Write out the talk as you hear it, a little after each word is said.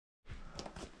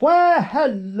Well,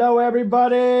 hello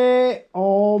everybody.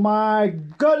 Oh my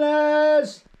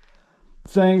goodness.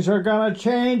 Things are gonna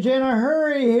change in a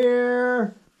hurry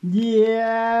here.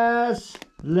 Yes.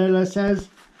 Lila says,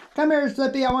 come here,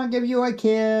 Slippy, I want to give you a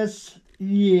kiss.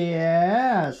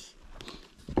 Yes.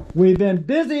 We've been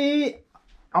busy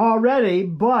already,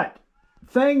 but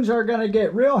things are gonna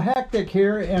get real hectic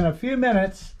here in a few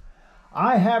minutes.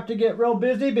 I have to get real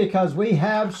busy because we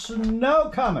have snow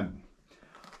coming.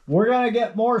 We're going to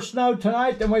get more snow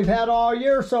tonight than we've had all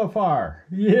year so far.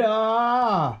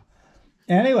 Yeah.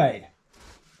 Anyway,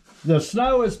 the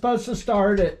snow is supposed to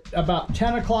start at about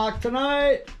 10 o'clock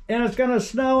tonight, and it's going to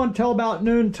snow until about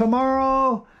noon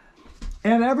tomorrow.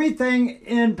 And everything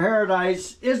in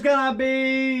paradise is going to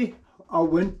be a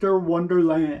winter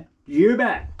wonderland. You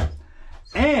bet.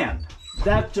 And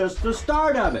that's just the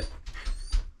start of it.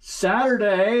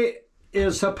 Saturday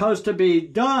is supposed to be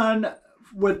done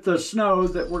with the snow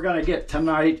that we're going to get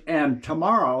tonight and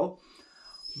tomorrow.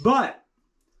 But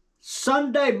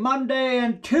Sunday, Monday,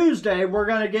 and Tuesday, we're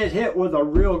going to get hit with a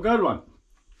real good one.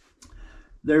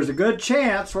 There's a good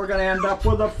chance we're going to end up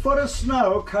with a foot of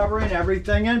snow covering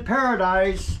everything in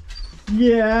paradise.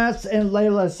 Yes, and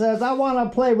Layla says, I want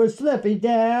to play with Slippy,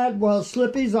 Dad. Well,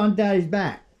 Slippy's on Daddy's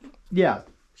back. Yeah,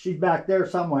 she's back there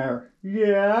somewhere.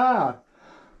 Yeah.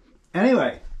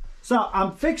 Anyway. So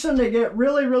I'm fixing to get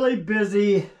really, really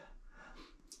busy.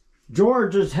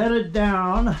 George is headed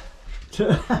down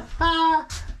to,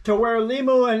 to where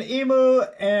Limu and Emu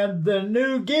and the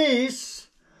new geese,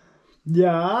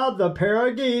 yeah, the pair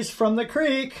of geese from the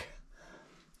creek.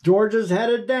 George is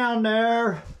headed down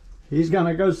there. He's going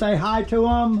to go say hi to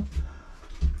them.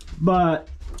 But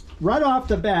right off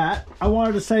the bat, I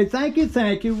wanted to say thank you,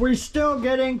 thank you. We're still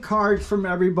getting cards from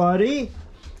everybody.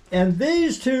 And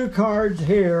these two cards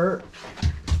here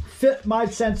fit my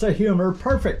sense of humor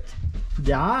perfect.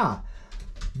 Yeah.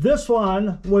 This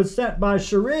one was sent by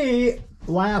Cherie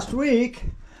last week,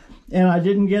 and I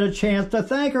didn't get a chance to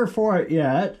thank her for it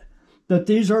yet. But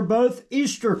these are both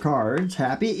Easter cards.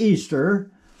 Happy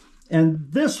Easter. And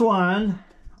this one,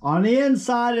 on the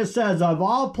inside, it says, of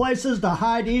all places to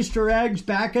hide Easter eggs,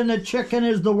 back in the chicken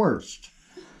is the worst.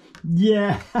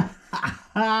 Yeah.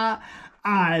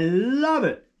 I love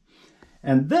it.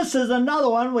 And this is another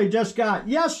one we just got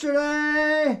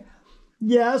yesterday.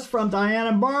 Yes, from Diane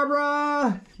and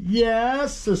Barbara.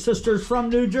 Yes, the sisters from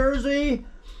New Jersey.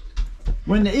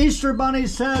 When the Easter Bunny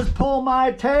says, pull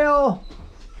my tail,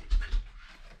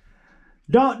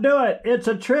 don't do it. It's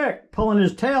a trick. Pulling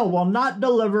his tail will not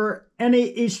deliver any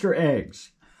Easter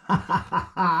eggs.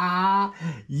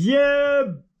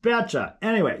 You betcha.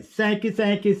 Anyway, thank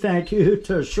you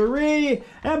to Cherie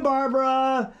and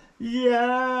Barbara.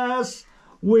 Yes.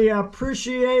 We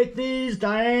appreciate these,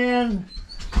 Diane.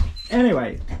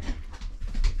 Anyway,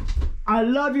 I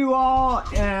love you all,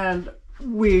 and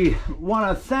we want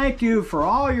to thank you for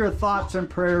all your thoughts and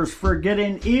prayers for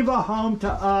getting Eva home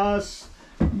to us.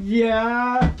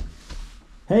 Yeah.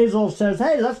 Hazel says,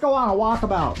 hey, let's go on a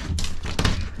walkabout.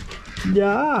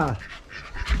 Yeah.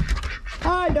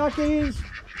 Hi, duckies.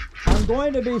 I'm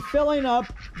going to be filling up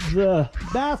the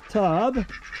bathtub.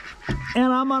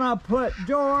 And I'm going to put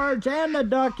George and the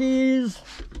duckies,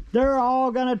 they're all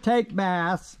going to take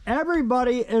baths.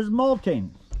 Everybody is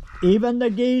molting. Even the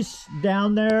geese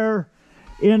down there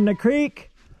in the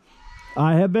creek.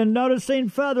 I have been noticing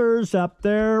feathers up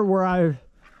there where I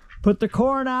put the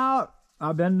corn out.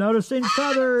 I've been noticing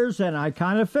feathers, and I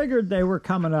kind of figured they were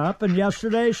coming up. And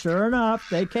yesterday, sure enough,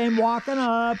 they came walking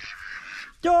up.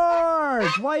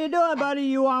 George, what you doing, buddy?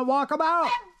 You want to walk about?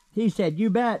 He said, you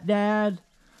bet, Dad.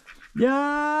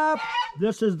 Yep,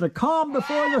 this is the calm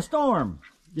before the storm.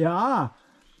 Yeah.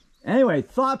 Anyway,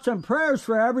 thoughts and prayers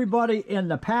for everybody in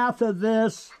the path of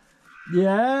this.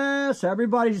 Yes,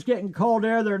 everybody's getting cold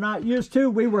air they're not used to.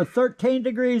 We were 13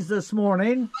 degrees this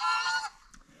morning.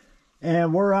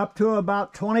 And we're up to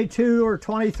about 22 or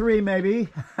 23 maybe.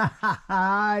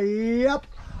 Yep.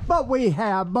 But we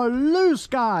have blue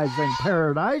skies in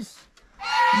paradise.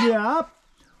 Yep.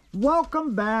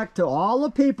 Welcome back to all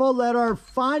the people that are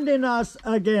finding us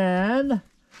again.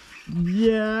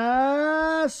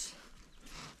 Yes.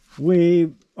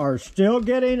 We are still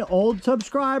getting old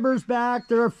subscribers back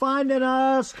that are finding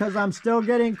us because I'm still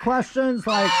getting questions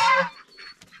like,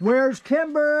 where's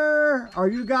Kimber? Are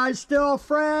you guys still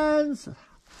friends?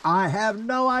 I have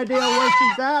no idea where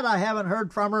she's at. I haven't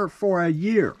heard from her for a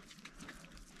year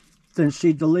since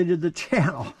she deleted the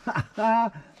channel.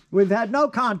 We've had no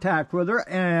contact with her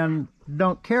and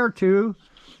don't care to.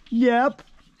 Yep.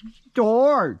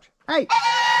 George. Hey,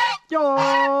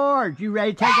 George, you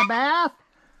ready to take a bath?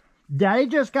 Daddy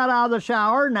just got out of the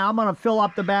shower. Now I'm going to fill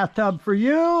up the bathtub for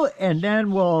you, and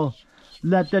then we'll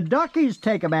let the duckies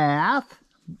take a bath.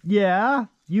 Yeah,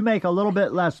 you make a little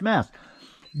bit less mess.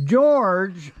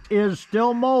 George is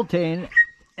still molting,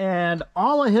 and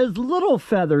all of his little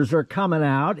feathers are coming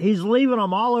out. He's leaving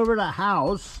them all over the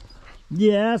house.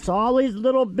 Yes, all these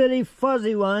little bitty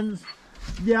fuzzy ones.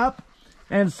 Yep.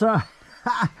 And so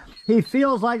he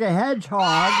feels like a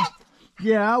hedgehog.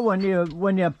 Yeah, when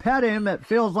you pet him, it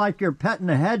feels like you're petting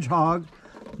a hedgehog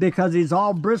because he's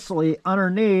all bristly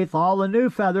underneath. All the new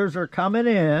feathers are coming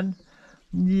in.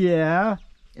 Yeah.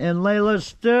 And Layla's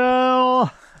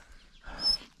still...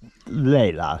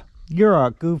 Layla, you're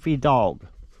a goofy dog.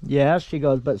 Yes, she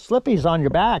goes, but Slippy's on your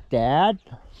back, Dad.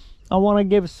 I want to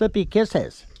give Slippy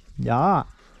kisses. Yeah.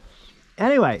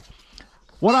 Anyway,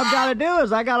 what I've got to do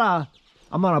is I'm going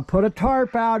to put a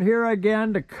tarp out here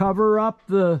again to cover up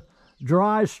the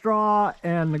dry straw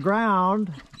and the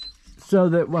ground so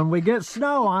that when we get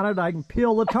snow on it, I can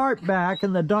peel the tarp back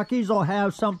and the duckies will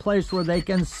have some place where they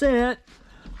can sit.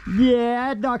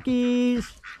 Yeah, duckies.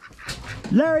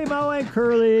 Larry, Moe, and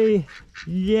Curly.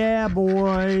 Yeah,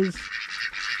 boys.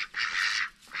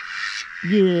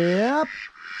 Yep.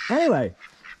 Anyway.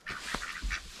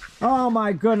 Oh,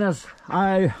 my goodness.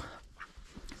 I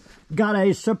got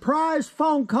a surprise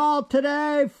phone call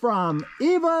today from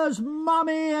Eva's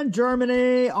mommy in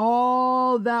Germany.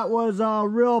 Oh, that was a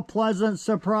real pleasant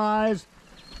surprise.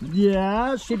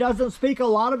 Yeah, she doesn't speak a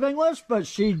lot of English, but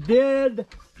she did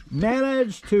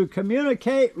managed to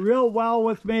communicate real well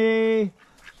with me.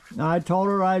 I told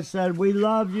her, I said, we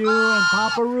love you and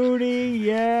Papa Rudy,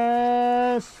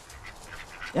 yes.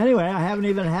 Anyway, I haven't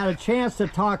even had a chance to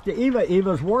talk to Eva.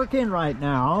 Eva's working right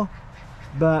now,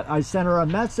 but I sent her a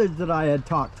message that I had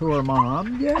talked to her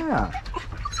mom. Yeah.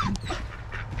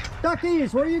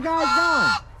 Duckies, where you guys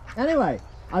going? Anyway,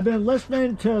 I've been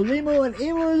listening to Limu and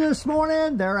Emu this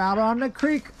morning. They're out on the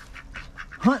creek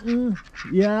hunting.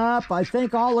 Yep, I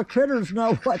think all the critters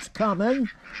know what's coming.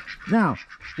 Now,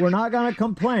 we're not going to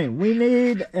complain. We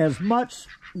need as much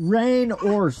rain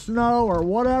or snow or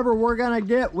whatever we're going to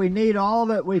get. We need all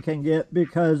of it we can get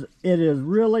because it is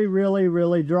really, really,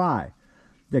 really dry.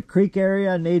 The creek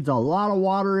area needs a lot of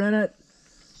water in it.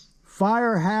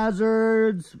 Fire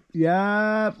hazards.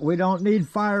 Yep, we don't need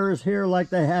fires here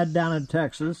like they had down in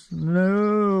Texas.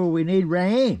 No, we need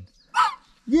rain.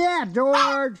 Yeah,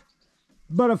 George.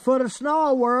 But a foot of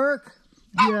snow will work.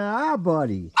 Yeah,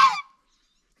 buddy.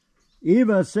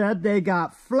 Eva said they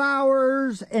got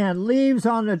flowers and leaves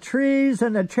on the trees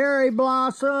and the cherry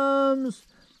blossoms.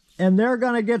 And they're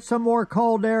going to get some more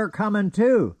cold air coming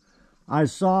too. I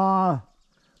saw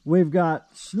we've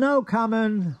got snow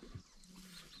coming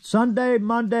Sunday,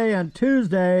 Monday, and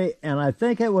Tuesday. And I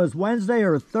think it was Wednesday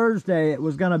or Thursday. It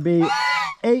was going to be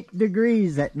 8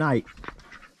 degrees at night.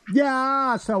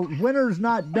 Yeah, so winter's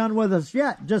not done with us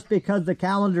yet, just because the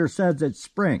calendar says it's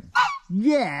spring.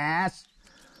 Yes.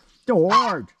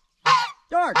 George.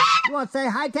 George, you want to say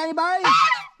hi to anybody?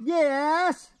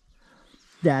 Yes.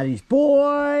 Daddy's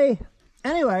boy.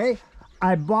 Anyway,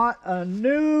 I bought a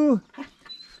new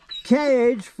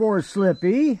cage for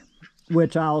Slippy,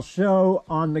 which I'll show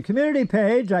on the community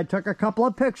page. I took a couple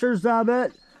of pictures of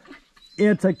it.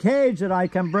 It's a cage that I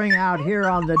can bring out here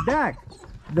on the deck.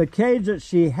 The cage that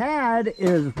she had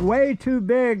is way too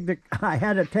big. I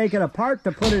had to take it apart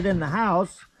to put it in the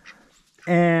house.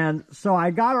 And so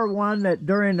I got her one that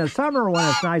during the summer when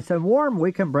it's nice and warm,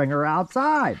 we can bring her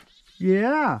outside.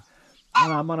 Yeah.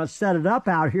 And I'm going to set it up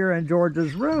out here in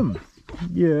George's room.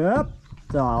 Yep.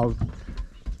 So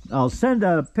I'll send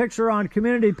a picture on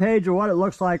community page of what it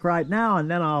looks like right now.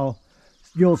 And then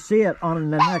you'll see it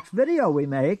on the next video we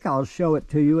make. I'll show it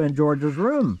to you in George's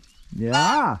room.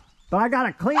 Yeah. But I got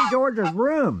to clean George's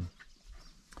room.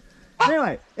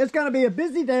 Anyway, it's going to be a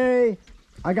busy day.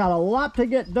 I got a lot to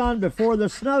get done before the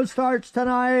snow starts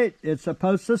tonight. It's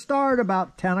supposed to start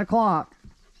about 10 o'clock.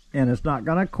 And it's not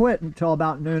going to quit until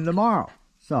about noon tomorrow.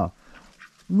 So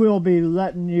we'll be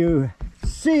letting you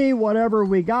see whatever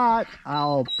we got.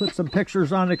 I'll put some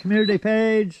pictures on the community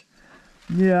page.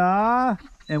 Yeah.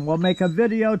 And we'll make a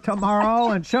video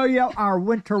tomorrow and show you our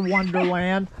winter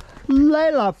wonderland.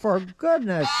 Layla, for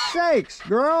goodness sakes,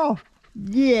 girl.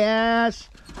 Yes.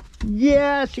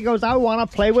 Yes. She goes, I want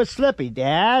to play with Slippy,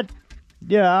 Dad.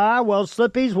 Yeah, well,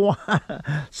 Slippy's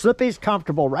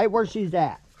comfortable right where she's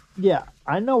at. Yeah,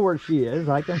 I know where she is.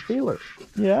 I can feel her.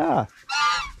 Yeah.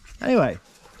 Anyway,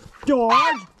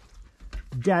 George,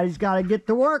 Daddy's got to get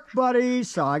to work, buddy,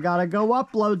 so I got to go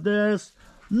upload this.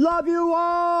 Love you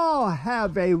all.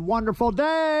 Have a wonderful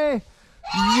day.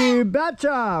 You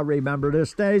betcha. Remember to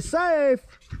stay safe.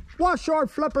 Wash your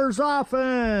flippers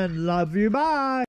often. Love you, bye.